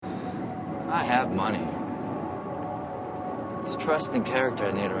I have money. It's trust and character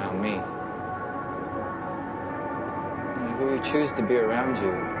I need around me. And who you choose to be around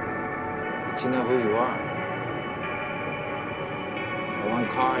you, let you know who you are. And one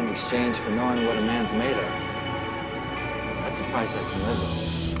car in exchange for knowing what a man's made of. That's a price I can live with.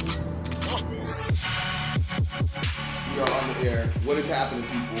 We are on the air. What is happening,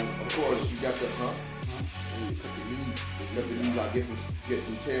 people? Of course, you got the cut the knees out, get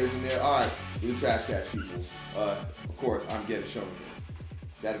some tears in there. All right, we're the Trash Cats, people. Of course, I'm getting Showman.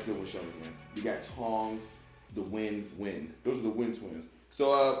 That is good with Showman. We got Thong, the Win. Those are the Win twins.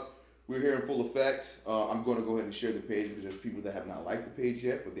 So we're here in full effect. I'm going to go ahead and share the page because there's people that have not liked the page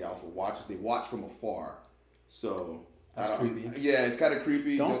yet, but they also watch us. They watch from afar. So that's creepy. Yeah, it's kind of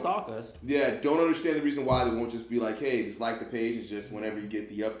creepy. Don't stalk us. Yeah, don't understand the reason why they won't just be like, hey, just like the page. It's just whenever you get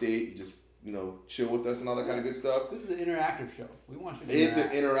the update, you just chill with us and all that kind of good stuff. This is an interactive show. We want you to. It's an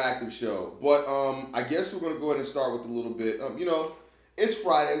interactive show, but I guess we're gonna go ahead and start with a little bit. It's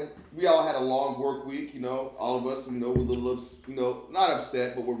Friday. We all had a long work week. All of us. We're a little, not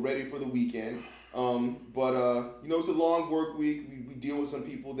upset, but we're ready for the weekend. It's a long work week. We deal with some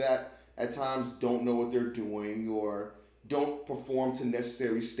people that at times don't know what they're doing or don't perform to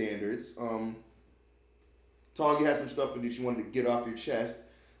necessary standards. Tong, you had some stuff that you wanted to get off your chest.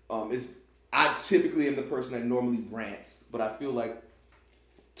 I typically am the person that normally rants, but I feel like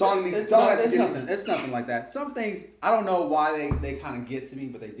Tong needs to. It's nothing like that. Some things I don't know why they kind of get to me,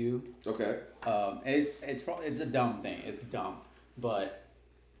 but they do. Okay. And it's a dumb thing. It's dumb, but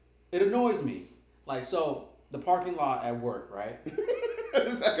it annoys me. Like so, the parking lot at work, right? I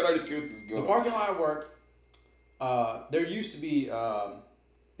can already see where this is going. The parking lot at work. It used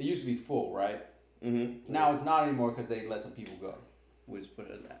to be full, right? Mm-hmm. Now it's not anymore because they let some people go. We'll just put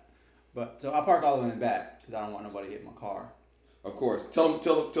it at that. But so I parked all the way in the back because I don't want nobody hitting my car. Of course. Tell the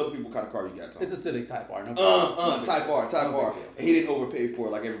people what kind of car you got, Tom. It's a Civic Type R. Type R. And he didn't overpay for it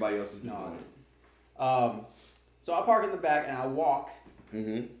like everybody else is doing. No. So I park in the back and I walk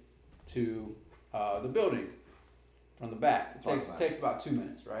to the building from the back. It takes about 2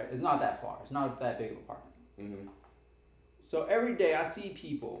 minutes, right? It's not that far. It's not that big of a apartment. Mm-hmm. So every day I see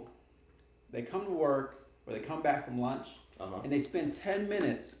people, they come to work or they come back from lunch. And they spend 10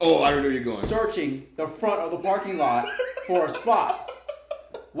 minutes I already know where you're going. Searching the front of the parking lot for a spot.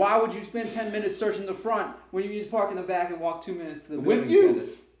 Why would you spend 10 minutes searching the front when you can just park in the back and walk 2 minutes to the building?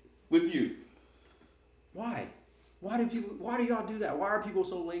 With you. Why? Why do y'all do that? Why are people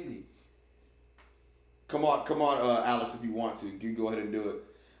so lazy? Come on, Alex, if you want to. You can go ahead and do it.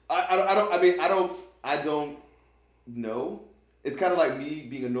 I don't know. It's kind of like me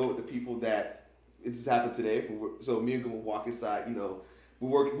being annoyed with the people that it just happened today. So me and Gum will walk inside. We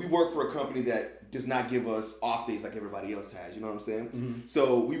work for a company that does not give us off days like everybody else has. You know what I'm saying? Mm-hmm.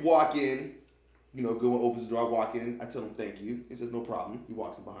 So we walk in. Gum opens the door. I walk in. I tell him thank you. He says no problem. He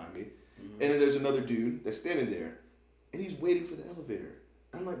walks in behind me. Mm-hmm. And then there's another dude that's standing there, and he's waiting for the elevator.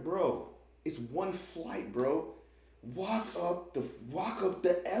 I'm like, bro, it's one flight, bro. Walk up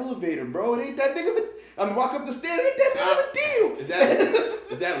the elevator, bro. It ain't that big of a. Walk up the stairs. It ain't that big of a deal.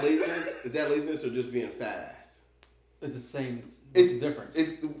 Is that laziness? Is that laziness or just being fat ass? It's the same. It's different.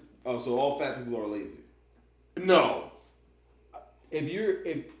 So all fat people are lazy. No. If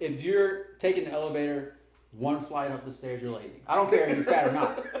you're taking the elevator one flight up the stairs, you're lazy. I don't care if you're fat or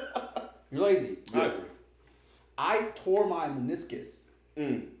not. You're lazy. I agree. I tore my meniscus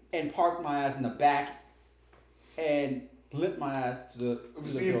and parked my ass in the back and limped my ass to the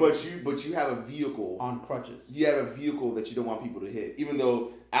building. but you have a vehicle on crutches. You have a vehicle that you don't want people to hit. Even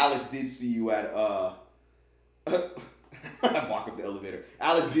though Alex did see you at walk up the elevator.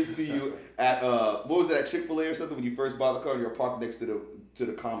 Alex did see you at what was it, at Chick-fil-A or something when you first bought the car? You were parked next to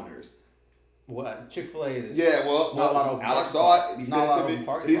the commoners. What? Chick-fil-A? Yeah, well, Alex saw it. He said it to me.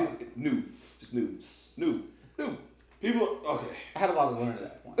 He's new. People, okay. I had a lot of learning at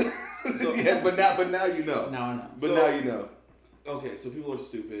that point. So, yeah, but now you know. Now I know. Now you know. Okay, so people are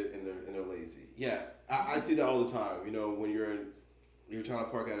stupid and they're lazy. Yeah, I see that all the time. When you're trying to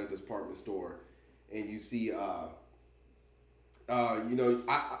park at a department store, and you see,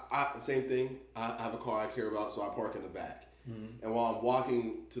 same thing. I have a car I care about, so I park in the back. Mm-hmm. And while I'm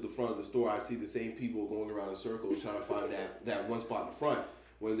walking to the front of the store, I see the same people going around in circles trying to find that one spot in the front.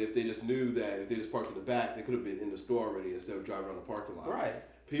 When if they just knew that if they just parked in the back, they could have been in the store already instead of driving around the parking lot. Right.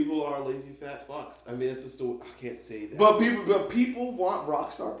 People are lazy fat fucks. I mean, it's just I can't say that. But people want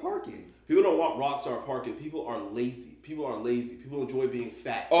rockstar parking. People don't want rockstar parking. People are lazy. People enjoy being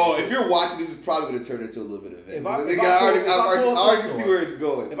fat. Oh, if you're watching, this is probably going to turn into a little bit of it. I already see where it's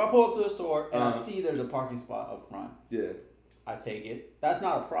going. If I pull up to a store and I see there's a parking spot up front, yeah, I take it. That's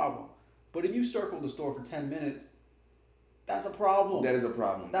not a problem. But if you circle the store for 10 minutes, that's a problem. That is a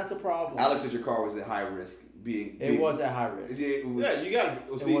problem. That's a problem. Alex said your car was at high risk being. It was at high risk. It was, Yeah, you gotta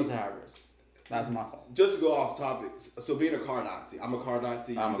see. It was at high risk. That's my fault. Just to go off topic, so being a car Nazi, I'm a car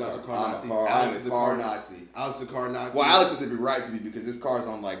Nazi. You guys are car Nazi. I'm a car Nazi. Alex is a car Nazi. Well, Alex has every right to be because this car's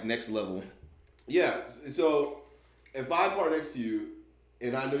on like next level. Yeah. So if I park next to you,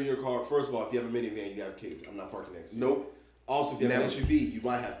 and I know your car, first of all, if you have a minivan, you have kids. I'm not parking next to you. Nope. Also, if you have Never. an SUV, you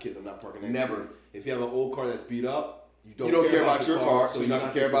might have kids. I'm not parking next to you. Never. If you have an old car that's beat up, you don't care about your car, so you're not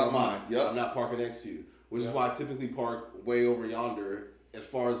gonna care about mine. Yep. I'm not parking next to you, which is why I typically park way over yonder, as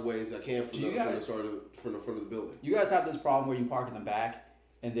far as ways I can from the front of the building. You guys have this problem where you park in the back,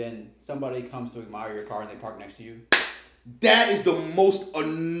 and then somebody comes to admire your car and they park next to you? That is the most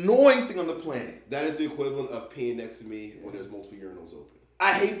annoying thing on the planet. That is the equivalent of peeing next to me when there's multiple urinals open.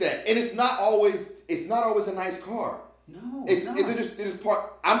 I hate that, and it's not always a nice car. No, It's not.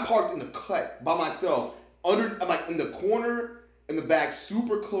 I'm parked in the cut by myself. I'm like in the corner in the back,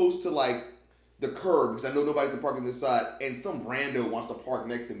 super close to like the curb because I know nobody can park on this side, and some rando wants to park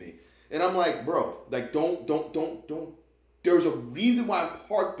next to me, and I'm like, bro, like don't. There's a reason why I'm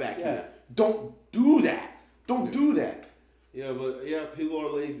parked back here. Don't do that. Don't do that. Yeah, but people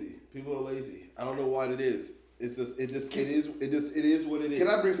are lazy. People are lazy. I don't know why it is. It is what it is. Can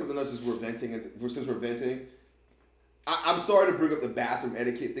I bring something else since we're venting? I'm sorry to bring up the bathroom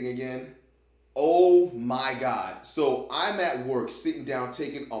etiquette thing again. Oh my God. So I'm at work sitting down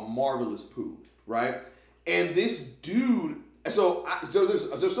taking a marvelous poo, right? And this dude, so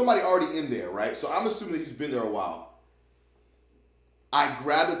there's somebody already in there, right? So I'm assuming that he's been there a while. I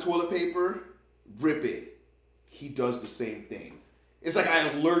grab the toilet paper, rip it. He does the same thing. It's like I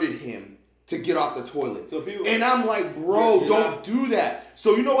alerted him to get off the toilet. And I'm like, bro, don't do that.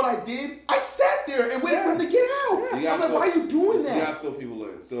 So you know what I did? I sat there and waited for him to get out. I'm like, why are you doing that? You gotta fill people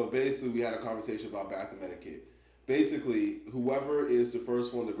in. So basically, we had a conversation about bathroom etiquette. Basically, whoever is the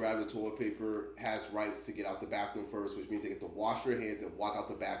first one to grab the toilet paper has rights to get out the bathroom first, which means they get to wash their hands and walk out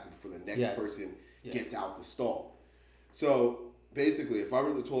the bathroom before the next person gets out the stall. So basically, if I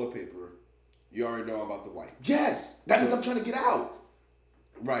rip the toilet paper, you already know I'm about to wipe. Yes, that means I'm trying to get out.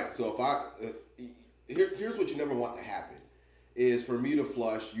 Right. So here's what you never want to happen is for me to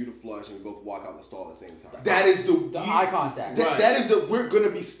flush, you to flush, and we both walk out the stall at the same time. That is the eye contact. We're gonna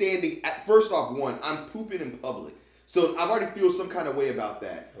be standing at first off. One, I'm pooping in public, so I've already feel some kind of way about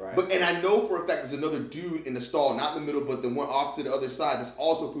that. Right. And I know for a fact there's another dude in the stall, not in the middle, but the one off to the other side that's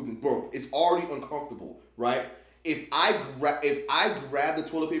also pooping. Bro, it's already uncomfortable, right? If I grab the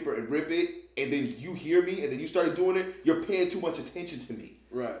toilet paper and rip it, and then you hear me, and then you started doing it, you're paying too much attention to me.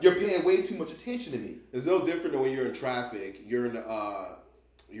 Right. You're paying way too much attention to me. It's no different than when you're in traffic. You're in the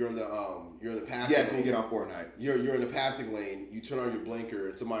passing. Yes, lane. you get on Fortnite. You're in the passing lane. You turn on your blinker,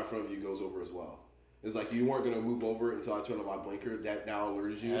 and somebody in front of you goes over as well. It's like you weren't gonna move over until I turn on my blinker. That now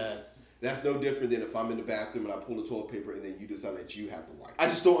alerts you. Yes. That's no different than if I'm in the bathroom and I pull the toilet paper, and then you decide that you have to wipe. I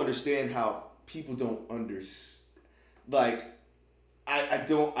just don't understand how people don't understand. Like, I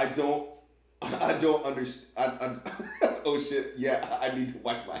don't understand. Oh shit! Yeah, I need to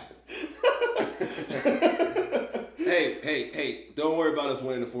wipe my ass. Hey! Don't worry about us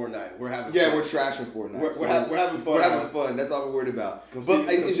winning the Fortnite. We're having fun. Fun. We're trashing Fortnite. We're having fun. We're having fun. That's all we're worried about.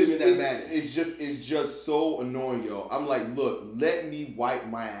 It's just so annoying, yo. I'm like, look, let me wipe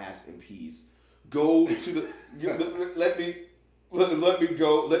my ass in peace. Go to the. let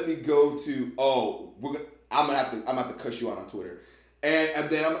me go to. Oh, I'm gonna have to cuss you out on Twitter. And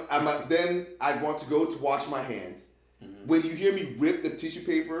then I want to go to wash my hands. Mm-hmm. When you hear me rip the tissue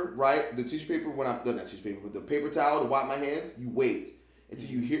paper, right? The tissue paper not tissue paper, but the paper towel to wipe my hands, you wait until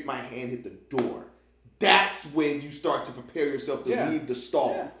you hear my hand hit the door. That's when you start to prepare yourself to leave the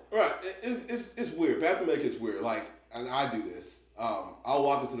stall. Yeah. Right. It's weird. Bathroom etiquette's weird. Like, and I do this. I'll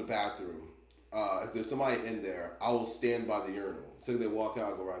walk into the bathroom. If there's somebody in there, I will stand by the urinal. So they walk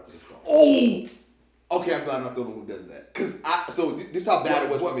out, I'll go right to the stall. Oh! Okay, I'm glad I'm not the one who does that. This is how bad it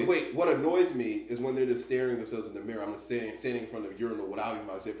was for me. Wait, what annoys me is when they're just staring themselves in the mirror. I'm just standing in front of the urinal without even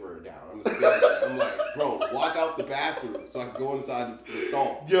my zipper down. I'm just standing there. I'm like, bro, walk out the bathroom so I can go inside the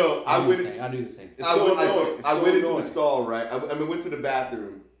stall. Yo, I do the same. I went into the stall, right? I went to the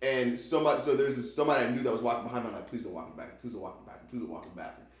bathroom, and there's somebody I knew that was walking behind me. I'm like, please don't walk in the bathroom. Please don't walk in the bathroom. Please don't walk in the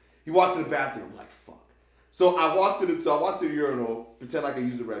bathroom. He walks in the bathroom. I'm like, fuck. So I walked to the urinal, pretend like I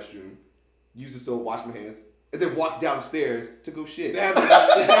used the restroom. Use the soap, wash my hands, and then walk downstairs to go shit. I've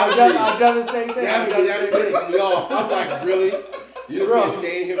done the same thing. That pisses me off. I'm like, really? You're just gonna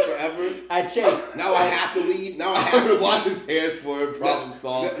stay in here forever? I chase. Now I have to leave. Now I I'm have gonna to wash his hands for him. Problem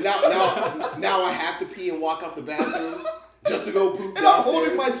solved. Now I have to pee and walk out the bathroom. just to go poop. And I'm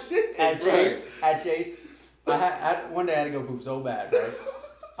holding my shit. At Chase, one day I had to go poop so bad, right?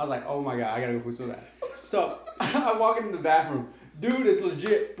 I was like, oh my God, I gotta go poop so bad. So I walk into the bathroom. Dude is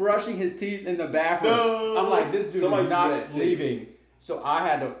legit brushing his teeth in the bathroom. No. I'm like, this dude Somebody's is not leaving. So I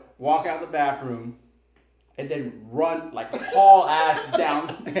had to walk out the bathroom and then run, like, haul ass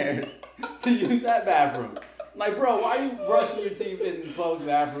downstairs to use that bathroom. Like, bro, why are you brushing your teeth in the closed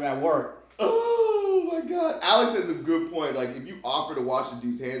bathroom at work? Oh my God. Alex has a good point. Like, if you offer to wash the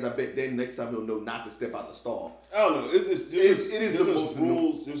dude's hands, I bet then next time he'll know not to step out the stall. I don't know. It is the most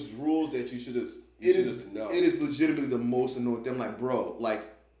rules. There's rules that you should have. It is legitimately the most annoying thing. I'm like, bro, like,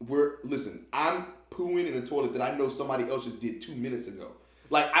 listen, I'm pooing in a toilet that I know somebody else just did 2 minutes ago.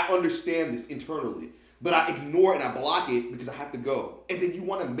 Like, I understand this internally, but I ignore it and I block it because I have to go. And then you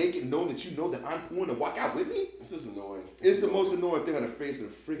want to make it known that you know that I'm pooing to walk out with me? This is annoying. It's the most annoying thing on the face of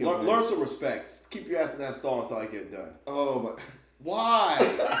the freaking Learn some respect. Keep your ass in that stall until I get done. Oh, my. Why?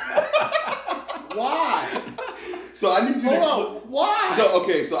 Why? So I need you to explain. Why? No,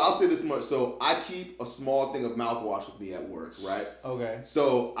 okay, so I'll say this much. So I keep a small thing of mouthwash with me at work, right? Okay.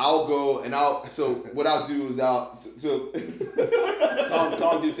 So I'll go and so what I'll do is Tom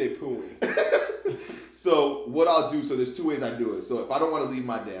did say pooing. So what I'll do, so there's 2 ways I do it. So if I don't want to leave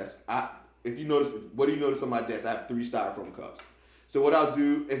my desk, what do you notice on my desk? I have 3 styrofoam cups. So what I'll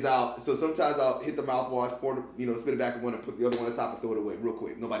do is so sometimes I'll hit the mouthwash, spit it back in one and put the other one on top and throw it away real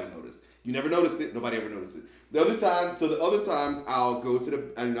quick. Nobody noticed. You never noticed it. Nobody ever noticed it. The other times I'll go to the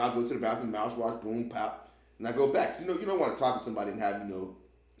bathroom, mouthwash, boom, pop, and I go back. You don't want to talk to somebody and have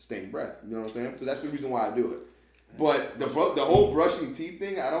stained breath. You know what I'm saying? So that's the reason why I do it. But the whole brushing teeth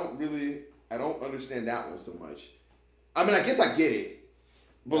thing, I don't understand that one so much. I mean, I guess I get it.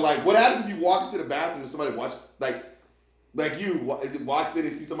 But like, what happens if you walk into the bathroom and somebody walks you walks in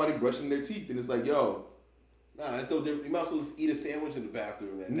and see somebody brushing their teeth and it's like, yo. Nah, that's so different. You might as well just eat a sandwich in the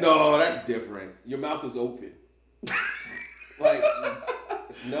bathroom. No, that's different. Your mouth is open. Like,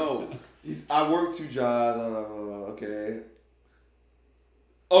 no. I work 2 jobs. Okay.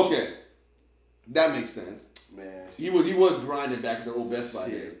 That makes sense. Man. He was grinding back in the old Best Buy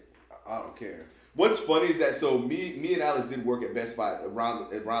days. I don't care. What's funny is that me and Alex did work at Best Buy around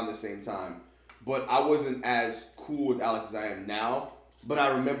the same time, but I wasn't as cool with Alex as I am now. But I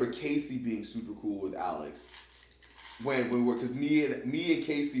remember Casey being super cool with Alex when we were, because me and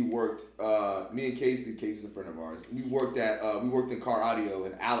Casey worked. Casey's a friend of ours. We worked in car audio,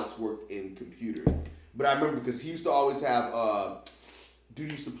 and Alex worked in computers. But I remember because he used to always have dude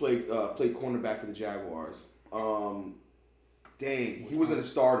used to play cornerback for the Jaguars. He wasn't a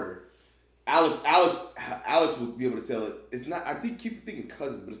starter. Alex would be able to tell it. It's not. I keep thinking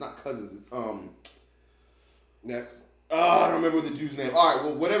Cousins, but it's not Cousins. It's next. I don't remember the dude's name. All right,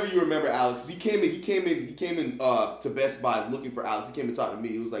 well, whatever you remember, Alex. He came in to Best Buy looking for Alex. He came and talked to me.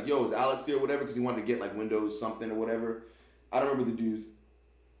 He was like, "Yo, is Alex here or whatever?" Because he wanted to get like Windows something or whatever. I don't remember the dude's.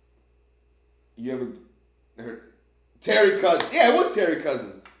 You ever heard Terry Cousins? Yeah, it was Terry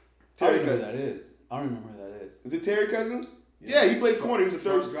Cousins. I don't remember who that is. I don't remember who that is. Is it Terry Cousins? Yeah, he played corner. He was a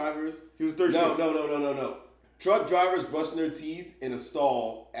third drivers. He was a third. No. Truck drivers brushing their teeth in a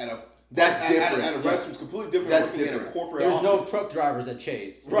stall at a. That's different. At a restroom, completely different. That's different. In a corporate There's office. no truck drivers at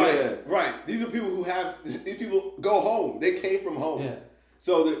Chase. Right, yeah. Right. These are people these people go home. They came from home. Yeah.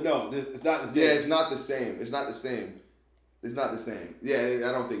 So it's not the same. Yeah, it's not the same. It's not the same. Yeah,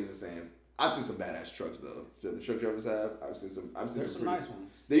 I don't think it's the same. I've seen some badass trucks though. The truck drivers have. I've seen some There's some nice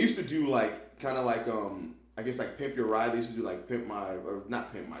ones. They used to do like kind of like I guess like Pimp Your Ride. They used to do like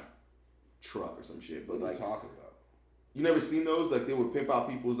not Pimp My Truck or some shit. But what are like you talking about? You never seen those? Like they would pimp out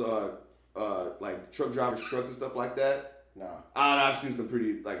people's like truck drivers' trucks and stuff like that. Nah. I've seen some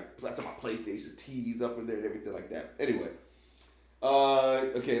pretty like that's on my PlayStations, TVs up in there and everything like that. Anyway,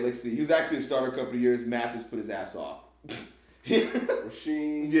 okay, let's see. He was actually a starter a couple of years. Mathis put his ass off.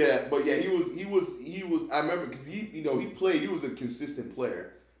 Machine. Yeah, but yeah, he was. I remember because he played. He was a consistent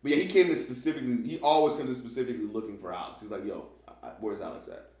player. But yeah, he came in specifically. He always comes in specifically looking for Alex. He's like, yo, where's Alex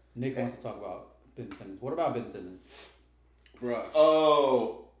at? Nick wants to talk about Ben Simmons. What about Ben Simmons? Bruh.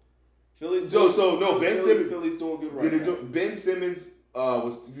 Oh. Philly. Ben Simmons. Philly's doing good right now. Ben Simmons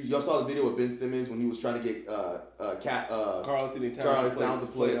y'all saw the video of Ben Simmons when he was trying to get Karl Anthony Towns to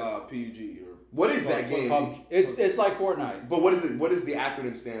play PUG or what is that game? It's like Fortnite. But what is it? What does the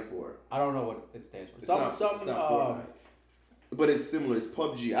acronym stand for? I don't know what it stands for. It's not Fortnite. But it's similar. It's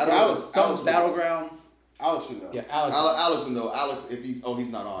PUBG. I don't know. Some Battleground. Alex should know. Yeah, Alex. Alex will know. Alex, if he's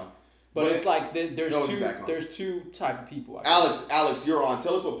not on. But it's like there's two type of people. Alex, you're on.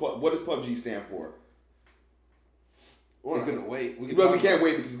 Tell us what does PUBG stand for? We're not gonna wait. We can't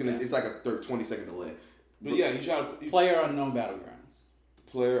wait because it's like a 20-second delay. But yeah, you try to Player unknown battlegrounds.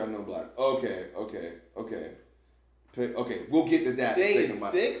 Player unknown black. Okay. We'll get to that. Dang, in a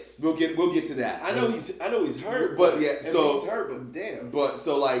second. 6. We'll get to that. I know he's hurt, but yeah. So he's hurt, but damn. But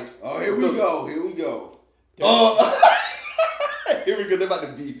so like. Oh, here we go. Oh. Here we go. They're about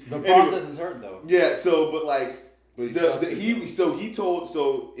to beat. The process is hurt though. Yeah. So, but like. But he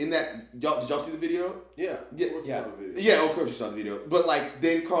told in that did y'all see the video? Yeah. Of course you saw the video. But like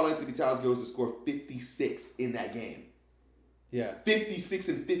then Karl Anthony Towns goes to score 56 in that game. Yeah. 56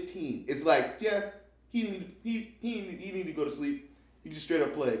 and 15. It's like, yeah, he need to go to sleep. He just straight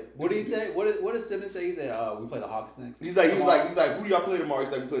up play. What did he say? What did Simmons say? He said, we play the Hawks next. He's like, who do y'all play tomorrow?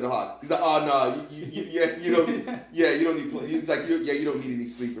 He's like, we play the Hawks. He's like, oh no, you don't need play. He's like, you don't need any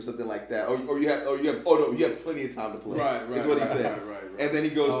sleep or something like that. You have plenty of time to play. Right. Is what he said. Right. And then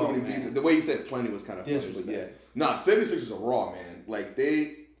he goes through and he beats it. The way he said plenty was kind of funny, but yeah. Nah, 76ers are raw, man. Like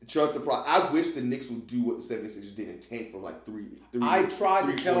they trust the pro. I wish the Knicks would do what the 76ers did and tank for like three. I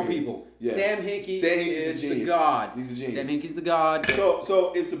tried to tell people, Sam Hinkie is the god. He's a genius. Sam Hinkie's the god.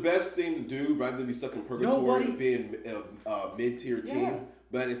 So it's the best thing to do rather than be stuck in purgatory and being a mid-tier team.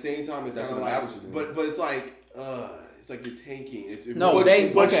 But at the same time, it's kind of like, but it's like you're tanking. You know what they're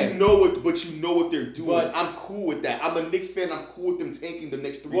doing. But I'm cool with that. I'm a Knicks fan. I'm cool with them tanking the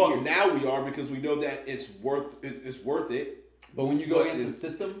next 3 years. Well, now we are because we know that it's worth it. But when you go against the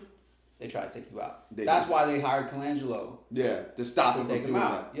system, they try to take you out. That's why they hired Colangelo. Yeah, to stop him from doing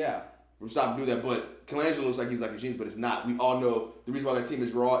that. Yeah. From stopping doing that. But Colangelo looks like he's like a genius, but it's not. We all know the reason why that team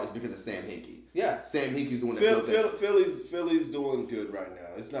is raw is because of Sam Hinkie. Yeah. Sam Hinkie's doing that. Philly's doing good right now.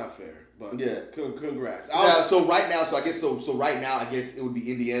 It's not fair. But yeah, congrats. Right now, I guess it would be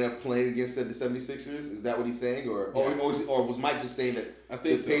Indiana playing against the 76ers. Is that what he's saying, or was Mike just saying that? I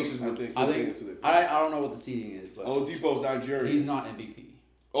think the Pacers I don't know what the seeding is, but Oladipo's Nigerian. He's not MVP.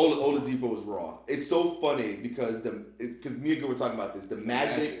 Oladipo is raw. It's so funny because me and Gil were talking about this. The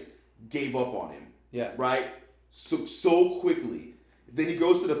Magic gave up on him. Yeah. Right. So quickly. Then he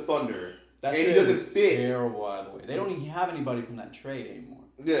goes to the Thunder, and he doesn't fit. Terrible, by the way. They don't even have anybody from that trade anymore.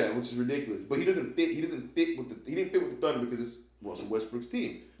 Yeah, which is ridiculous. But he doesn't fit. He didn't fit with the Thunder because it's Russell Westbrook's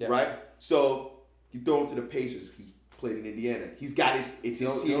team, right? So you throw him to the Pacers. He's played in Indiana. He's got his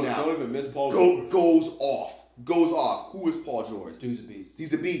team now. Don't even miss Paul George. Goes off. Who is Paul George? Dude's a beast.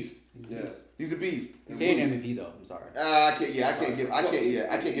 He's a beast. He's a beast. He ain't MVP though. I'm sorry. I can't give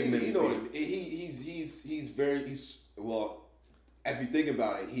him MVP. You know what I mean? He's very if you think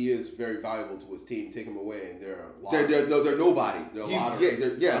about it, he is very valuable to his team. Take him away, and they're nobody. I'm not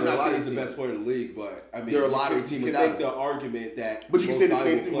saying he's the best player in the league, but I mean, they're a lottery team. You can make the argument that, but you can say the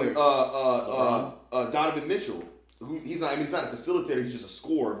same thing with Donovan Mitchell. He's not a facilitator. He's just a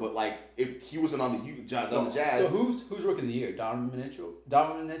scorer. But like, if he wasn't on the Jazz, so who's rookie of the year? Donovan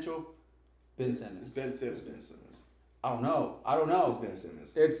Mitchell, Ben Simmons. It's Ben Simmons. I don't know. It's Ben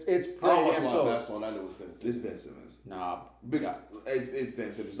Simmons. It's I don't watch a lot of basketball. I know it's Ben Simmons. It's Ben Simmons. Nah, it's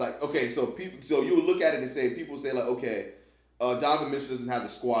Ben Simmons. Like, okay, so you would look at it and say, people say like, okay, Donovan Mitchell doesn't have the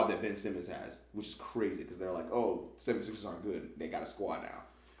squad that Ben Simmons has, which is crazy because they're like, oh, 76ers aren't good. They got a squad now.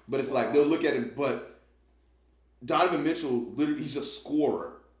 But it's like they'll look at it, but Donovan Mitchell, literally, he's a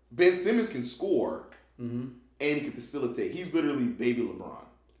scorer. Ben Simmons can score and he can facilitate. He's literally baby LeBron.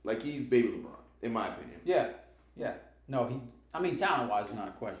 Like, he's baby LeBron, in my opinion. Yeah. No, talent-wise is not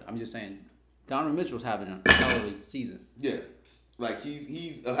a question. I'm just saying, Donovan Mitchell's having a hell of a season. Yeah. Like,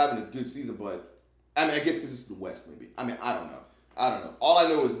 he's having a good season, but, I mean, I guess because it's the West, maybe. I mean, I don't know. All I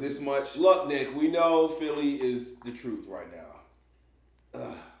know is this much. Look, Nick, we know Philly is the truth right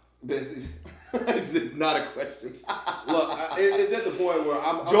now. It's not a question. Look, it's at the point where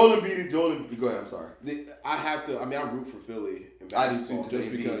Joel Embiid. Go ahead. I'm sorry. I root for Philly in basketball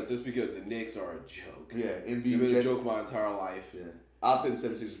just because the Knicks are a joke. Yeah, Embiid. They've been a joke my entire life. Yeah, I'll say the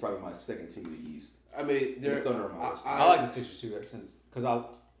 76ers is probably my second team in the East. I mean, they're Thunder on my list. I like the Sixers too, because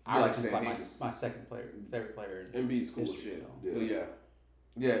I like my second favorite player. Embiid's cool as shit. So.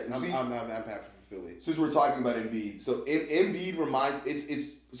 Yeah. I'm happy for Philly. Since we're talking about Embiid, so Embiid reminds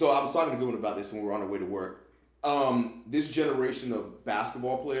it's. So I was talking to Goodwin about this when we were on our way to work. This generation of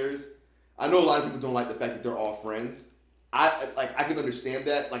basketball players, I know a lot of people don't like the fact that they're all friends. I can understand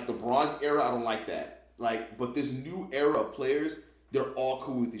that. Like the Bronze era, I don't like that. Like, but this new era of players, they're all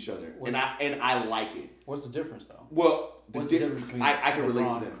cool with each other, and I like it. What's the difference though? Well, what's the difference between I can relate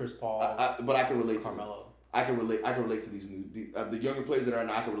to them. Chris Paul, but I can relate Carmelo. to them. I can relate to these the younger players that are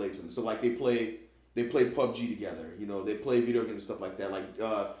now. I can relate to them. So like they play PUBG together. You know, they play video games and stuff like that. Like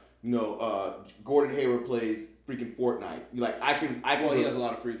Gordon Hayward plays freaking Fortnite. Like I can. Well, he has a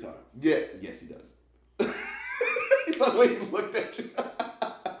lot of free time. Yeah. Yes, he does. It's like the way he looked at you.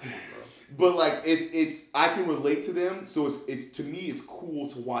 But like it's I can relate to them, so it's to me it's cool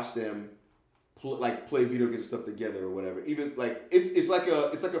to watch them play video games stuff together or whatever. Even like it's like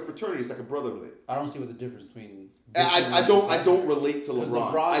a fraternity, it's like a brotherhood. I don't see what the difference between. I don't relate to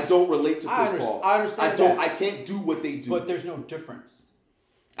LeBron. I don't relate to Chris Paul. I understand. I can't do what they do. But there's no difference.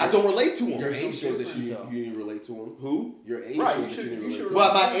 I don't relate to him. Your age shows that you didn't relate to him. Who? Your age Right, shows that you didn't relate to him.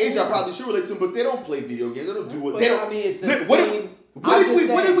 Well, at my age, I probably should relate to them, but they don't play video games. They don't do it. But They don't. I mean, it's the What same.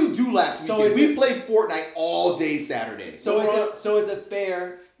 what did we do last So weekend? is We it- played Fortnite all day Saturday. So is it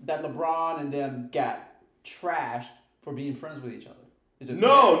fair that LeBron and them got trashed for being friends with each other? Is it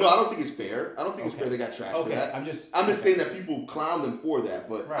No, fair? I don't think it's fair. I don't think it's Okay. fair they got trashed for Okay, that. I'm just saying that people clown them for that,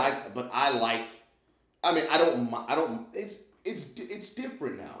 but Right. I don't. It's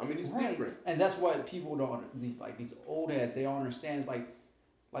different now. I mean, it's Right. different. And that's what people don't. These old heads, they don't understand. It's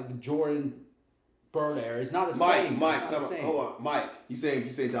like the Jordan Bird era. It's not the same. Mike, It's not the same. hold on, Mike. He's saying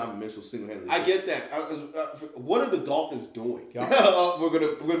Donovan Mitchell single-handedly. I get that. What are the Dolphins doing? we're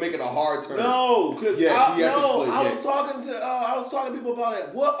gonna make it a hard turn. No, because Yes, he hasn't explained I yet. was talking to people about it.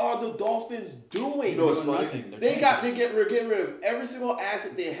 What are the Dolphins doing? You know what's Doing funny? nothing. They're getting rid of every single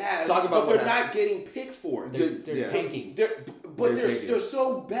asset they have, Talk about but they're what not getting picks for it. They're Yeah. tanking. They're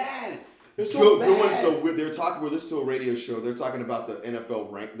so bad. They're so Go- bad. going- so we're listening to a radio show. They're talking about the NFL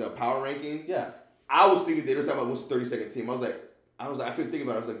the power rankings. Yeah. I was thinking they were talking about what's the 32nd team. I was like, I couldn't think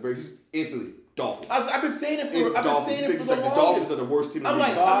about it. I was like, just instantly Dolphins. I've been saying it It's for. I've been Dolphins. saying it for It's the like the longest. Dolphins are the worst team in the I'm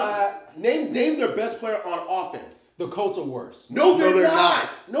league. like, name their best player on offense. The Colts are worse. No, they're they're not. not.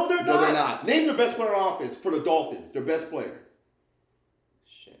 No, they're No, not. they're not. Name their best player on offense for the Dolphins. Their best player.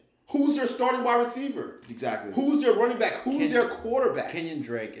 Shit. Who's their starting wide receiver? Exactly. Who's their running back? Who's their quarterback? Kenyon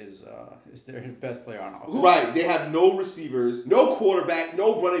Drake is their best player on offense. Right. They have no receivers. No quarterback,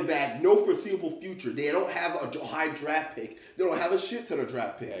 no running back, no foreseeable future. They don't have a high draft pick. They don't have a shit ton of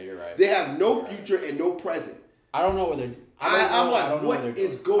draft picks. Yeah, you're right. They have no You're right. future and no present. I don't know what they're. I'm like, I don't know what they're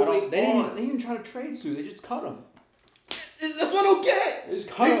is doing. going They didn't on? even try to trade Sue. They just cut him. That's what I don't get. They just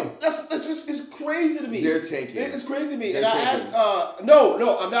cut him. That's just it's crazy to me. They're tanking. It's crazy to me. They're And I tanking. asked,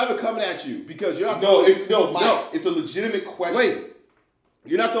 no, I'm not even coming at you because you're not. Mike. It's a legitimate question. Wait,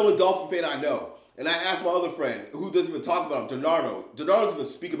 you're not the only Dolphin fan I know. And I asked my other friend who doesn't even talk about them, Donardo. Donardo doesn't even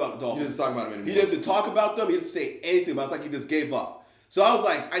speak about the He Dolphins. doesn't talk about them anymore. He doesn't talk about them. He doesn't say anything about it. It's like he just gave up. So I was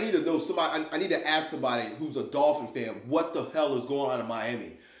like, I need to know somebody. I need to ask somebody who's a Dolphin fan what the hell is going on in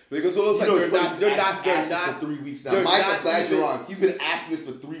Miami. Because it looks like they're not for 3 weeks now. they're Mike, not I'm glad even- you're on. He's been asking this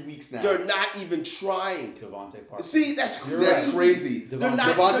for 3 weeks now. They're not even trying. Devontae Parker. See, that's crazy. That's crazy. Devontae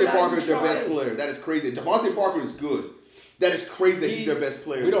Devontae Parker is their even best trying. player. That is crazy. Devontae Parker is good. That is crazy that he's their best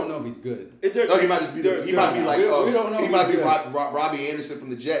player. We don't know if he's good. No, he might just be. He might be like. we don't know He if might he's be good. Robbie Anderson from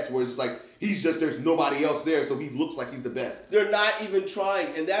the Jets, where it's like he's just there's nobody else there, so he looks like he's the best. They're not even trying,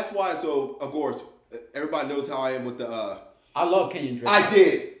 and that's why. So of course, everybody knows how I am with the. I love Kenyon Drake. I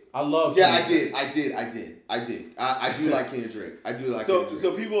did. I love. Yeah, I Kenyon did. Drake. I did. I do like Kenyon Drake. I do like. So Kenyon Drake.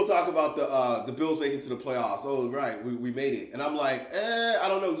 so people talk about the Bills making it to the playoffs. Oh right, we made it, and I'm like, I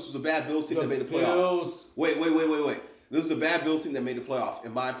don't know. This was a bad Bills team that made the playoffs. Bills. Wait. This is a bad Bills team that made the playoffs,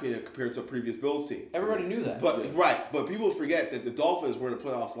 in my opinion, compared to a previous Bills team. Everybody knew that. But people forget that the Dolphins were in the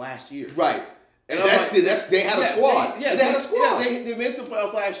playoffs last year. Right. And I'm that's like- it. They had a squad. They had a squad. Yeah, they made it to the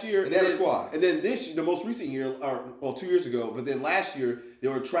playoffs last year. And they had a squad. And then this year, the most recent year, 2 years ago, but then last year, they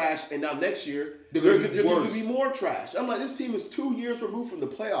were trash, and now next year, they're going to be more trash. I'm like, this team is 2 years removed from the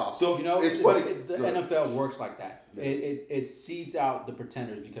playoffs. So You know, it's funny. the Go ahead. NFL works like that. It seeds out the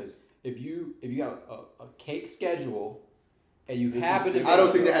pretenders because if you got a cake schedule and you happen to I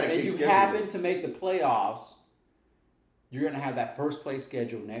don't think they had a and cake you schedule. happen to make the playoffs, you're gonna have that first place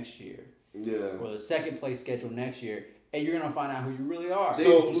schedule next year Yeah. or the second place schedule next year, and you're gonna find out who you really are. They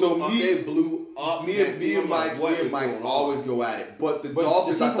So blew up. Me and Mike always go at it, but the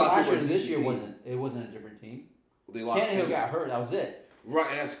Dolphins, the I team thought last they were year a and this decent year team. it wasn't a different team. They lost. Tannehill got hurt. That was it.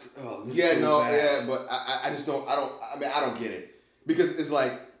 Right, and that's this Yeah, is so no, bad. yeah, but I just don't. I don't get it because it's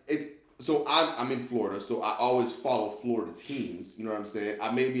like it. So I'm in Florida, so I always follow Florida teams. You know what I'm saying? I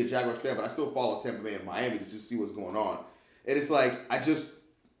may be a Jaguars fan, but I still follow Tampa Bay and Miami to just see what's going on. And it's like I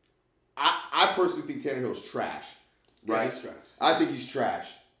personally think Tannehill's trash. Right? Yeah, he's trash. I think he's trash.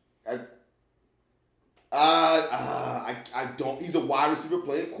 I don't. He's a wide receiver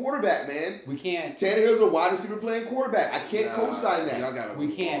playing quarterback, man. We can't. Tannehill's a wide receiver playing quarterback. I can't co-sign that. Y'all gotta We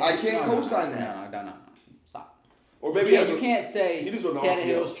can't. I can't no, co-sign no, that. No. Stop. Or maybe you can't say he just went off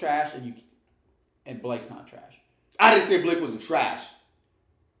Tannehill's the- trash and Blake's not trash. I didn't say Blake wasn't trash.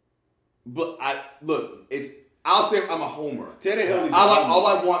 But I'll say I'm a homer. Tannehill. All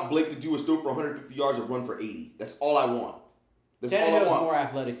I want Blake to do is throw for 150 yards or run for 80. That's all I want. That's all I Tannehill's want. more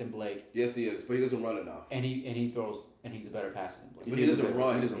athletic than Blake, Yes, he is, but he doesn't run enough. and he throws, and he's a better passer than Blake. But he doesn't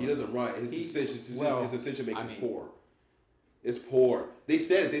run. He doesn't run. His decision making is poor. It's poor. They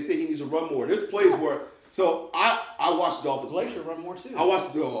said it. They said he needs to run more. There's plays where. So I watched Dolphins. Blake should run more too. I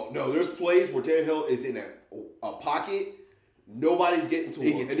watched. No. There's plays where Tannehill is in a pocket. Nobody's getting to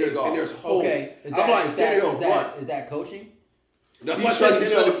him, and there's holes. Okay, is that coaching? That's He's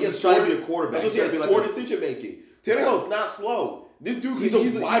trying to be a quarterback. That's what he has poor decision making. Tannehill's not slow. This dude, he's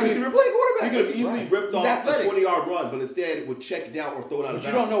a wide receiver play quarterback. He could have easily ripped off a 20-yard run, but instead it would check down or throw it out of bounds.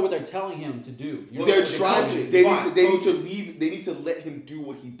 But you don't know what they're telling him to do. They're trying to. They need to leave. They need to let him do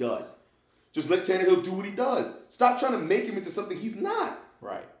what he does. Just let Tannehill do what he does. Stop trying to make him into something he's not.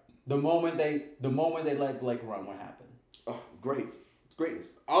 Right. The moment they let Blake run, what happened? Oh, great. It's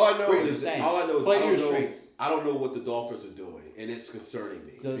greatness. All I know Great, is insane. I don't know what the Dolphins are doing, and it's concerning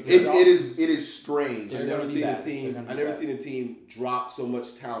me. It is strange. I've never seen a team drop so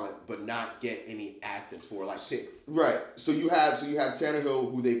much talent but not get any assets for like picks. Right. So you have Tannehill,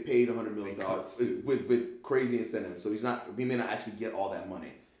 who they paid $100 million with crazy incentives. So he may not actually get all that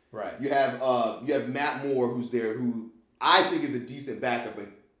money. Right. You have Matt Moore, who's there, who I think is a decent backup,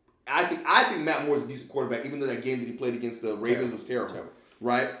 and I think Matt Moore is a decent quarterback, even though that game that he played against the Ravens was terrible.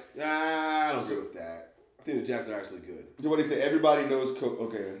 Right? I don't agree with that. I think the Jacks are actually good. What they say, everybody knows.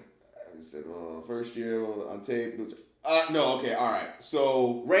 Okay, I said first year on tape. No, okay, all right.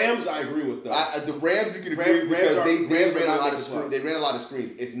 So Rams, I agree with that. The Rams, you can agree because they ran a lot of screens. They ran a lot of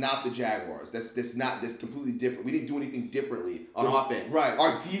screens. It's not the Jaguars. That's completely different. We didn't do anything differently on offense. Right.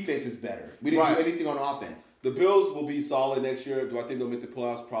 Our defense is better. We didn't do anything on offense. The Bills will be solid next year. Do I think they'll make the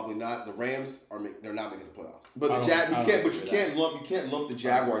playoffs? Probably not. The Rams they're not making the playoffs. But you can't lump the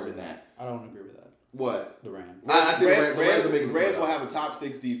Jaguars in that. I don't agree with that. What? The Rams. I think the Rams are making the playoffs. The Rams will have a top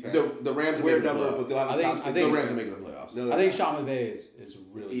 6 defense. The Rams are making the playoffs. but they'll have a top 6. The Rams are making the playoffs. No, I think Sean McVay is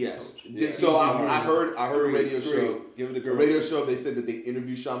really yes. good. So I heard a radio show. Give it a girl. A radio show. They said that they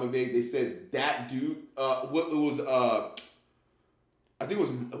interviewed Sean McVay. They said that dude. I think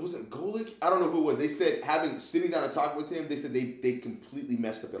it wasn't Golick. I don't know who it was. They said sitting down and talking with him. They said they completely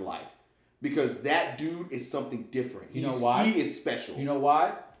messed up their life because that dude is something different. You know why? He is special. You know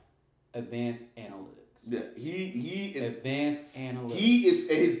why? Advanced analytics. Yeah, he is advanced analytics. He is,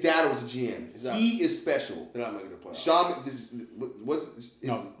 and his dad was a GM. He is special. They're not making the playoffs. Sean,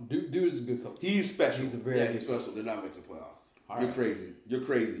 dude is a good coach. He's special. He's special. They're not making the playoffs. You're crazy. You're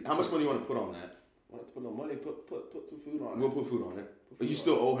crazy. How much money you want to put on that? Let's put no money. Put some food on it. We'll put food on it. But you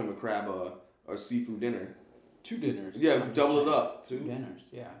still owe him a crab or seafood dinner. 2 dinners. Yeah, double it up. 2 dinners.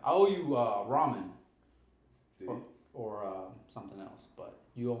 Yeah, I owe you ramen. Dude. Or something else, but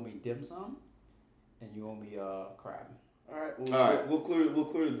you owe me dim sum. And you owe me crab. All right. We'll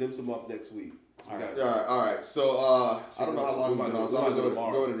clear the dim sum up next week. All right. So I don't know how long we've been on, so I'm gonna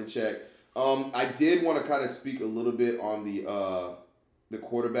go ahead and check. I did want to kind of speak a little bit on the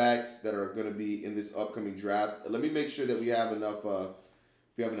quarterbacks that are going to be in this upcoming draft. Let me make sure that we have enough.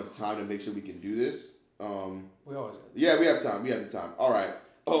 We have enough time to make sure we can do this. We always got. Yeah, we have time. We have the time. All right.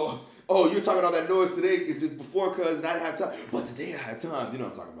 Oh, you're talking all that noise today. It's just before, cause I didn't have time, but today I had time. You know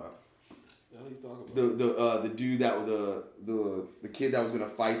what I'm talking about. What are you talking about? The dude that was the kid that was gonna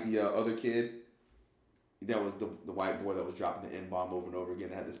fight the other kid. That was the white boy that was dropping the N-bomb over and over again.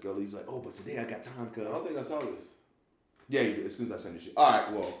 That had the skull. He's like, but today I got time, cuz. I don't think I saw this. Yeah, you did. As soon as I sent it to you. All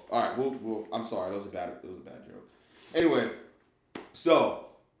right. We'll I'm sorry. That was a bad joke. Anyway, so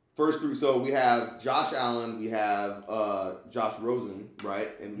first three. So we have Josh Allen. We have Josh Rosen, right?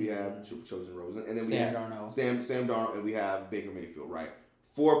 And we have Chosen Rosen. And then we have Darnold. Sam Darnold, and we have Baker Mayfield, right?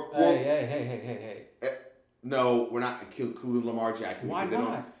 Hey. No, we're not including Lamar Jackson. Why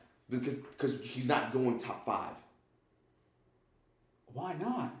not? Because he's not going top 5. Why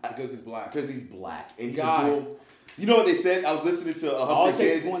not? Because he's black. Because he's black. And he's Guys. a dual. You know what they said? I was listening to All it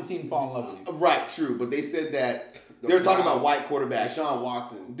takes is one team to fall in love with you. Right, true. But they said that they were talking about white quarterbacks. Deshaun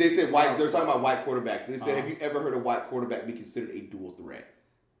Watson. They said white. They're talking about white quarterbacks. And they said, Uh-huh. have you ever heard a white quarterback be considered a dual threat?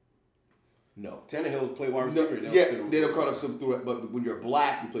 No. Tannehill play wide receiver. They don't call us a threat. But when you're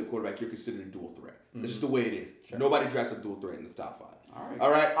black, you play quarterback, you're considered a dual threat. That's just the way it is. Sure. Nobody drafts a dual threat in the top 5.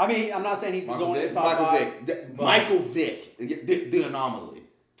 All right. I mean, I'm not saying he's going in the top 5. Michael Vick, the anomaly.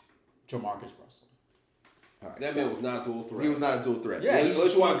 Jamarcus Russell. All right, that man was not a dual threat. He was not a dual threat. Yeah,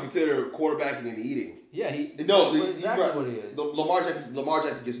 unless you want to consider quarterbacking and eating. Yeah, that's exactly what he is. Lamar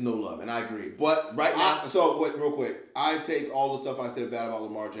Jackson gets no love, and I agree. But right now, real quick, I take all the stuff I said bad about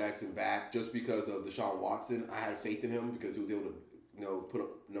Lamar Jackson back just because of Deshaun Watson. I had faith in him because he was able to, put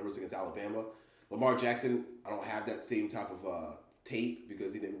up numbers against Alabama. Lamar Jackson, I don't have that same type of tape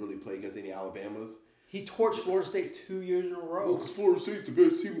because he didn't really play against any Alabamas. He torched Florida State 2 years in a row. Because Florida State's the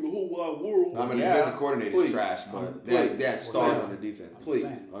best team in the whole wide world. I mean, Yeah. the defensive coordinator is Please. trash, but Please. they had stars on their defense. Please,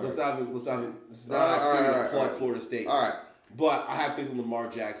 All let's right. have it. Let's have it. It's All not right, going all to right, plug all right. Florida State. All right. But I have faith in Lamar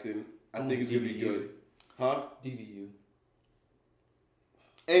Jackson. I think it's going to be DBU. good. Huh? DBU.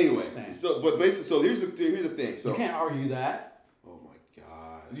 Anyway, Same. so but basically, so here's the thing. So You can't argue that. Oh my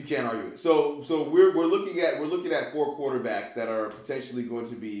God. you can't argue it. So we're looking at 4 quarterbacks that are potentially going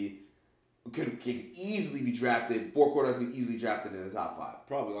to be can easily be drafted. 4 quarterbacks can be easily drafted in the top 5.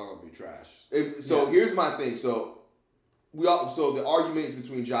 Probably all going to be trash. Here's my thing. So the arguments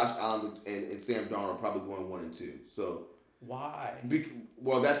between Josh Allen and Sam Darnold are probably going 1 and 2. So Why?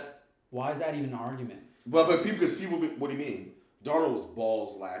 that's Why is that even an argument? but people what do you mean? Darnold was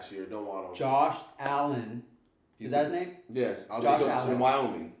balls last year. Don't want him. Josh Allen, is that his name? Yes, Josh Allen. from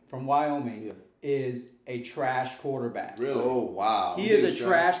Wyoming. From Wyoming, Yeah. is a trash quarterback. Really? Oh wow. He is a He's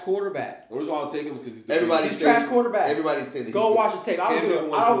trash quarterback. The reason why I'll take him is because he's the Everybody's He's a trash saying- quarterback. Everybody's saying that Go he's- watch the tape. I Cam Newton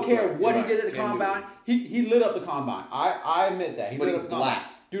was don't really care good. what You're he did at right. the Cam combine. He lit up the combine. I admit that. He But lit he's up the combine.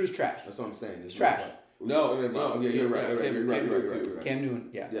 black. Dude is trash. That's what I'm saying. It's trash. No. Yeah, you're right. Cam You're Newton right. too. Cam Newton,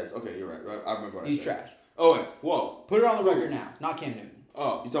 yeah. Yes. Okay, you're right. I remember what I He's said. trash. Okay. Whoa. Put it on the record now. Not Cam Newton.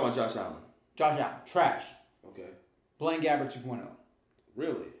 Oh. You talking about Josh Allen? Josh Allen, trash. Okay. Blaine Gabbert 2.0,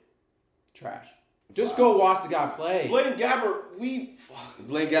 Really? trash. Just go watch the guy play. Blaine Gabbert, Blaine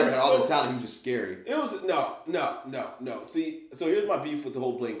Gabbert had all the talent. He was just scary. It was no. See, so here's my beef with the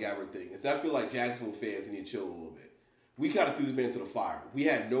whole Blaine Gabbert thing. Is I feel like Jacksonville fans need to chill a little bit. We kind of threw this man to the fire. We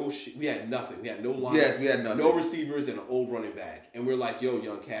had we had nothing. We had no line. Yes, we had nothing. No receivers and an old running back. And we're like, yo,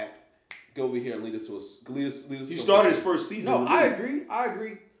 young cat, go over here and lead us to He started his first season. No, in the I league.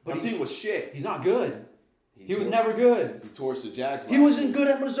 agree. But Our team was shit. he's not good. He was tor- never good. He torched the Jags. He wasn't good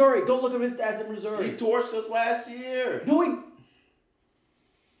at Missouri. Go look at his stats in Missouri. He torched us last year. No,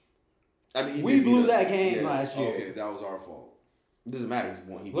 I mean, he we did beat blew us. that game Yeah. last year. Okay, that was our fault. It doesn't matter. He's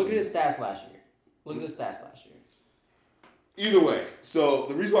won. Look at his stats last year. Either way, so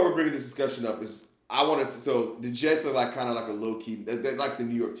the reason why we're bringing this discussion up is I wanted to. So the Jets are like kind of like a low key. They're like the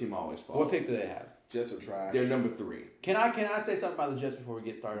New York team I always follow. What pick do they have? Jets are trash. They're number 3. Can I say something about the Jets before we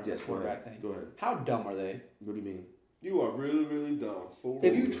get started on Yes, the go quarterback ahead. thing? Go ahead. How dumb are they? What do you mean? You are really, really dumb.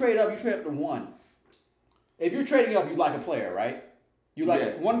 If you trade up to 1. If you're trading up, you like a player, right? You like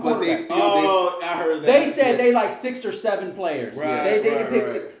Yes, one but they quarterback. Oh, I heard that. They said they like 6 or 7 players. Right, They didn't right, pick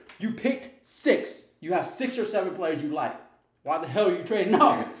right. 6. You picked 6. You have 6 or 7 players you like. Why the hell are you trading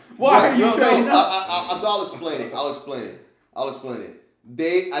up? Why are you trading up? So I'll explain it.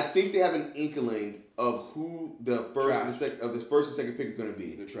 I think they have an inkling of who the first and second pick are going to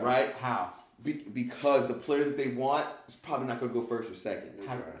be. They're trash. Right? How? Because the player that they want is probably not going to go first or second. They're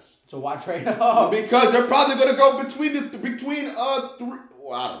How- trash. So why trade up? Because they're probably going to go between 3.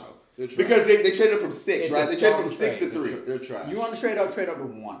 Well, I don't know. They're trash. Because they traded from 6, It's right? a They traded dumb from 6 to trade. 3. They're trash. You want to trade up to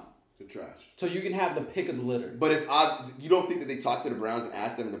 1. They're trash. So you can have the pick of the litter. But it's odd. You don't think that they talked to the Browns and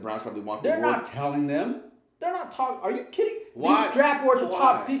asked them, and the Browns probably want the They're award? not telling them. They're not talking. Are you kidding? Why? These draft boards are Why?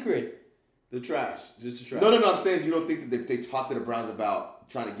 top secret. They're trash. Just trash. No. I'm saying you don't think that they talked to the Browns about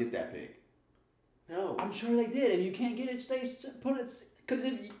trying to get that pick. No. I'm sure they did. And you can't get it. Put it because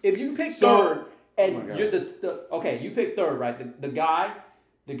if you pick So- third and Oh my you're okay, you pick third, right? The guy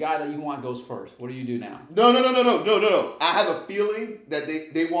that you want goes first. What do you do now? No. I have a feeling that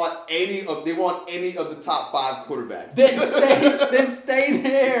they want any of the top 5 quarterbacks. Then stay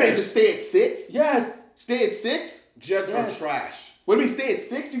there. Stay at 6. Yes. Stay at 6. Jets Yes. are trash. What do you mean stay at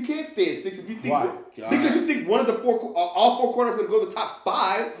 6? You can't stay at 6 if you think Why? because you think one of the all 4 quarterbacks are going to go to the top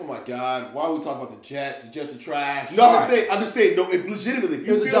 5. Oh my God! Why are we talking about the Jets? The Jets are trash. No, I'm Alright. just saying. No, if legitimately, if It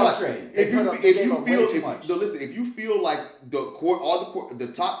you was a feel dumb like, trade. if They you gave up way feel, too much. no, listen, if you feel like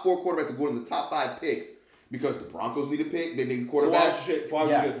the top 4 quarterbacks are going to the top 5 picks because the Broncos need a pick, they need a So quarterback. why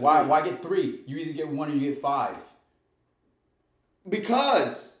would you get Why get 3? You either get 1 or you get 5.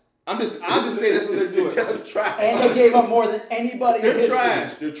 Because I'm just saying that's what they're doing. The Jets are trash. And they gave up more than anybody in They're history.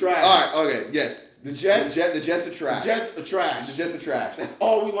 trash. They're trash. All right, okay, yes, the Jets are trash. The Jets are trash. The Jets are trash. That's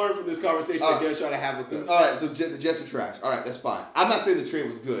all we learned from this conversation that they're trying to have with us. All right, so the Jets are trash. All right, that's fine. I'm not saying the trade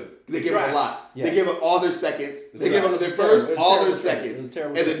was good. They gave up Trash. a lot. Yeah. They gave up all their seconds. They Trash. gave up their It was first, terrible. all their It was terrible trade. It seconds, was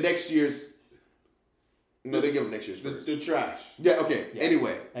terrible and then trade. next year's. No, they give up next year's first. They're trash. Yeah. Okay. Yeah.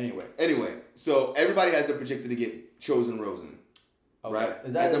 Anyway, so everybody has them projected to get Chosen Rosen, Okay. right?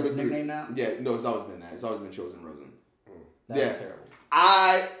 Is that At his number 3. nickname now? Yeah. No, it's always been that. It's always been Chosen Rosen. That's Yeah. terrible.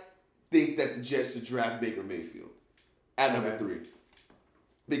 I think that the Jets should draft Baker Mayfield at number Okay. 3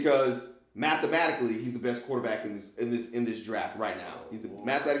 because mathematically he's the best quarterback in this draft right now. He's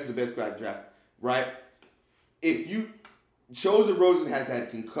mathematically the best quarterback draft, right? If you Chosen Rosen has had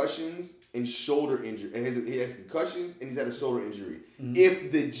concussions and shoulder injury. He has concussions and he's had a shoulder injury. Mm-hmm.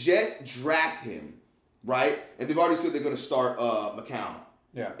 If the Jets draft him, right, and they've already said they're going to start McCown.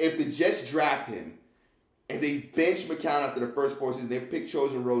 Yeah. If the Jets draft him and they bench McCown after the first 4 seasons, they pick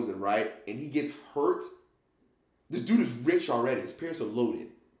Chosen Rosen, right, and he gets hurt, this dude is rich already. His parents are loaded.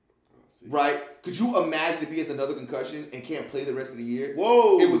 Right? Could you imagine if he has another concussion and can't play the rest of the year?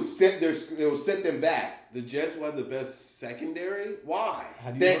 Whoa! It would set them back. The Jets will have the best secondary. Why?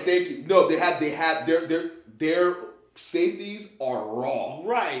 Thank you. No, they have their safeties are raw.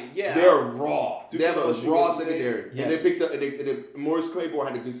 Right? Yeah. They're raw. Dude, they have a raw secondary. Yes. And they picked up. And Maurice Claiborne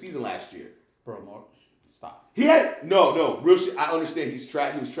had a good season last year. Bro, stop. He had no real shit. I understand he's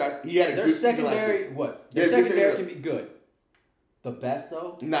trapped. He was trapped. He had a good season last year. Their secondary can be good. The best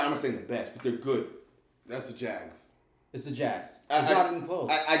though? No, I'm not saying the best, but they're good. That's the Jags. It's the Jags. It's not even close.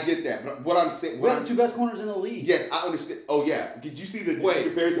 I get that, but what I'm saying, we're the 2 best corners in the league. Yes, I understand. Oh yeah, did you see the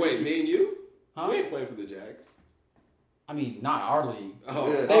comparison? Wait, me and you? Huh? We ain't playing for the Jags. I mean, not our league.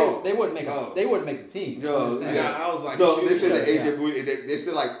 Oh, they wouldn't make they wouldn't make the team. Yo, yeah, I was like, so they said that AJ Bouye. They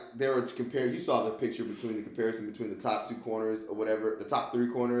said like they were comparing. You saw the picture between the comparison between the top 2 corners or whatever, the top 3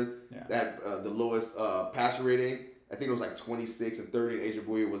 corners that the lowest passer rating. I think it was like 26 and 30, and AJ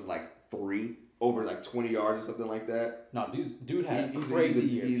Bouye was like 3 over like 20 yards or something like that. No, dude had a crazy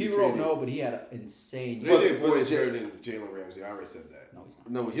year. People don't know, but he had an insane year. AJ Bouye is better than Jalen Ramsey. I already said that. No, he's not.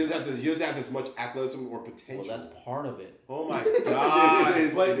 No, he doesn't have as much athleticism or potential. Well, that's part of it. Oh my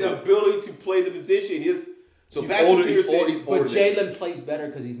God! But the ability to play the position. He's older. But Jalen plays better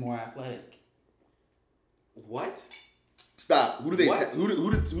because he's more athletic. What? Stop. Who do they What? attack? Who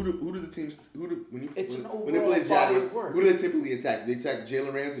do the teams? When they overall play body Jaguars, of work. who do they typically attack? Do they attack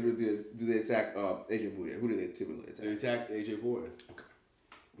Jalen Ramsey or do they attack AJ Bouye? Who do they typically attack? They attacked AJ Bouye. Okay.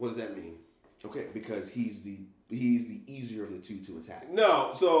 What does that mean? Okay, because he's the easier of the 2 to attack.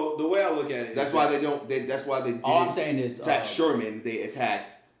 No. So the way I look at it, That's why they don't. That's why they. All I'm saying is attack Sherman. They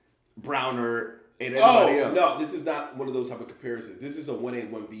attacked Browner and everybody else. No, this is not one of those type of comparisons. This is a 1A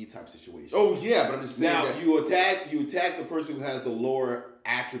 1B type situation. Oh yeah, but I'm just saying. Now that you attack the person who has the lower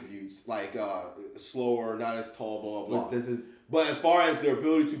attributes, like slower, not as tall, blah blah blah. But as far as their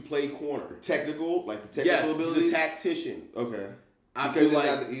ability to play corner, technical, like the technical ability, the tactician. Okay. I feel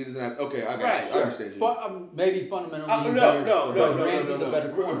like he doesn't have. Okay, I got right, you. sure. I understand you. Maybe fundamentally. No. Ramsey's a better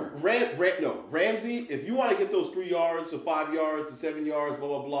corner. Ramsey, if you want to get those 3 yards, to 5 yards, to 7 yards, blah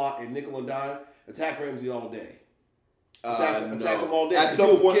blah blah, and nickel and dime, attack Ramsey all day. Attack him all day. At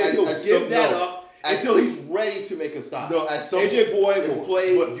some point, he'll give that up until he's ready to make a stop. No, at some AJ Bouye will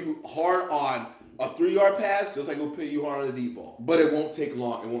play you hard on a 3-yard pass, just like he'll play you hard on a deep ball. But it won't take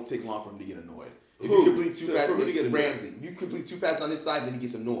long. It won't take long for him to get annoyed. If you complete 2 passes, Ramsey. If you complete 2 passes on his side, then he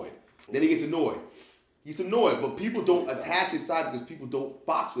gets annoyed. He's annoyed, but people don't attack his side because people don't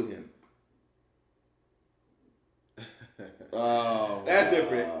box with him. Oh, that's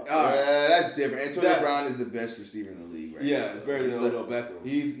different. That's different. Antonio Brown is the best receiver in the league right now. Yeah, better than Odell Beckham.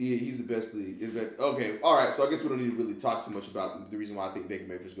 He's the best league. Okay, all right. So I guess we don't need to really talk too much about the reason why I think Baker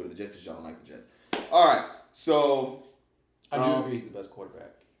Mayfield's go to the Jets because y'all don't like the Jets. All right, so I do agree he's the best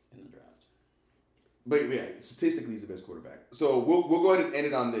quarterback in the draft. But yeah, statistically he's the best quarterback. So we'll go ahead and end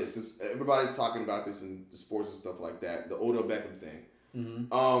it on this. Since everybody's talking about this in the sports and stuff like that, the Odell Beckham thing.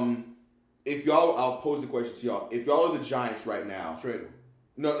 Mm-hmm. If y'all, I'll pose the question to y'all. If y'all are the Giants right now, trade him.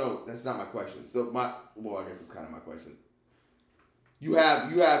 No, that's not my question. So I guess it's kind of my question. You have.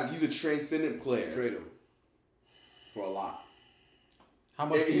 He's a transcendent player. Trade him for a lot. How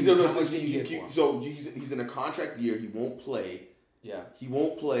much can you get for him? So he's in a contract year. He won't play. Yeah. He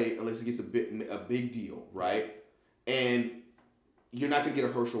won't play unless he gets a big deal, right? And you're not gonna get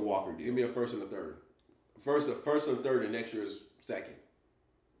a Herschel Walker deal. Give me a first and a third. First and a third, and next year's second.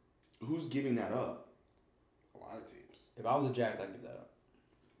 Who's giving that up? A lot of teams. If I was the Jags, I'd give that up.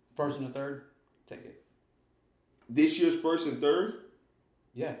 First and a third, take it. This year's first and third?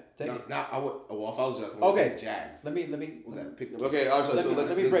 Yeah, take it. Now I would. Well, if I was Jags, I would take the Jags. Let me. Was that pick number? Okay,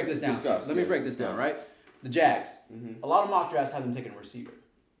 let me break this down. Discuss. Let me break this down. Right, the Jags. Mm-hmm. A lot of mock drafts have them taking a receiver.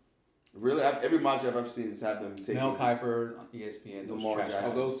 Really, every mock draft I've seen is have them taking. Mel Kiper on ESPN.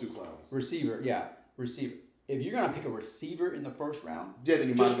 Those 2 clowns. Receiver. If you're gonna pick a receiver in the first round, then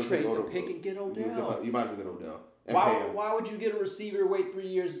you might as well trade take the pick and get Odell. You might as well get Odell. Why would you get a receiver, wait 3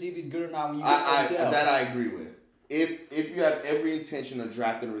 years to see if he's good or not when you get Odell? That I agree with. If you have every intention of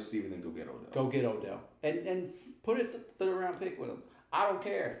drafting a receiver, then go get Odell. Go get Odell. And put it third round pick with him. I don't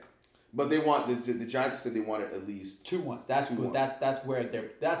care. But they want the Giants said they wanted at least 2 months. That's good. That's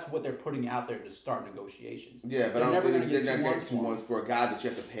what they're putting out there to start negotiations. Yeah, but I don't think they're gonna get 2 months for a guy that you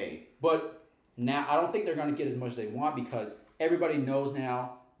have to pay. But Now, I don't think they're going to get as much as they want because everybody knows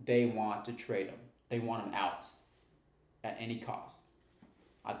now they want to trade him. They want him out at any cost,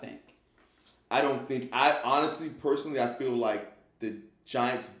 I think. I don't think. I honestly, personally, I feel like the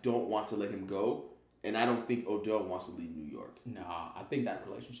Giants don't want to let him go, and I don't think Odell wants to leave New York. Nah, I think that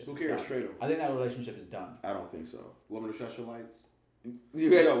relationship. Who is cares? done. Trade him. I think that relationship is done. I don't think so. Want me to shut your lights? You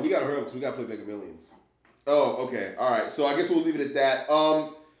guys, No, we gotta hurry up because we gotta play Mega Millions. Oh, okay. All right. So I guess we'll leave it at that.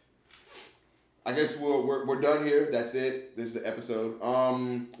 I guess we're done here. That's it. This is the episode.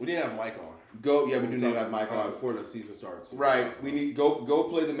 We didn't have Mike on. Yeah, we do need to have Mike on before the season starts. Right. We need go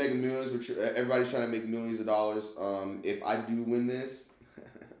play the Mega Millions. Everybody's trying to make millions of dollars. If I do win this,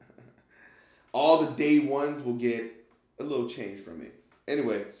 all the day ones will get a little change from me.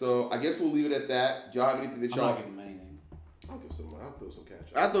 Anyway, so I guess we'll leave it at that. Do y'all have anything that I'm y'all? not giving him anything. I'll throw some cash.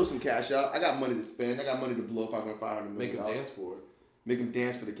 I'll throw some cash out. I got money to spend. I got money to blow if I win $500 million. Make him dance for it. Make them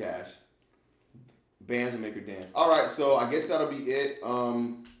dance for the cash. Bands will make her dance. All right, so I guess that'll be it.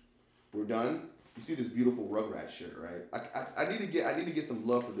 We're done. You see this beautiful Rugrats shirt, right? I need to get some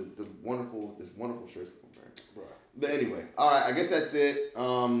love for this wonderful shirt. Right. But anyway, all right. I guess that's it.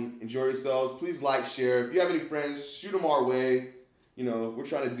 Enjoy yourselves. Please like, share. If you have any friends, shoot them our way. You know, we're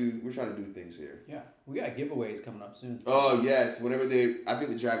trying to do things here. Yeah, we got giveaways coming up soon. Oh yes, I think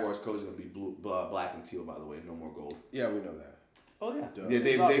the Jaguars colors are gonna be blue, black and teal. By the way, no more gold. Yeah, we know that. Oh yeah. Yeah,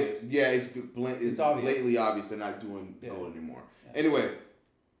 It's obvious. it's obvious. blatantly obvious they're not doing gold anymore. Yeah. Anyway,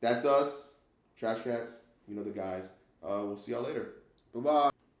 that's us, Trash Cats. You know the guys. We'll see y'all later. Bye bye.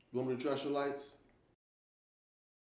 You want me to trust your lights?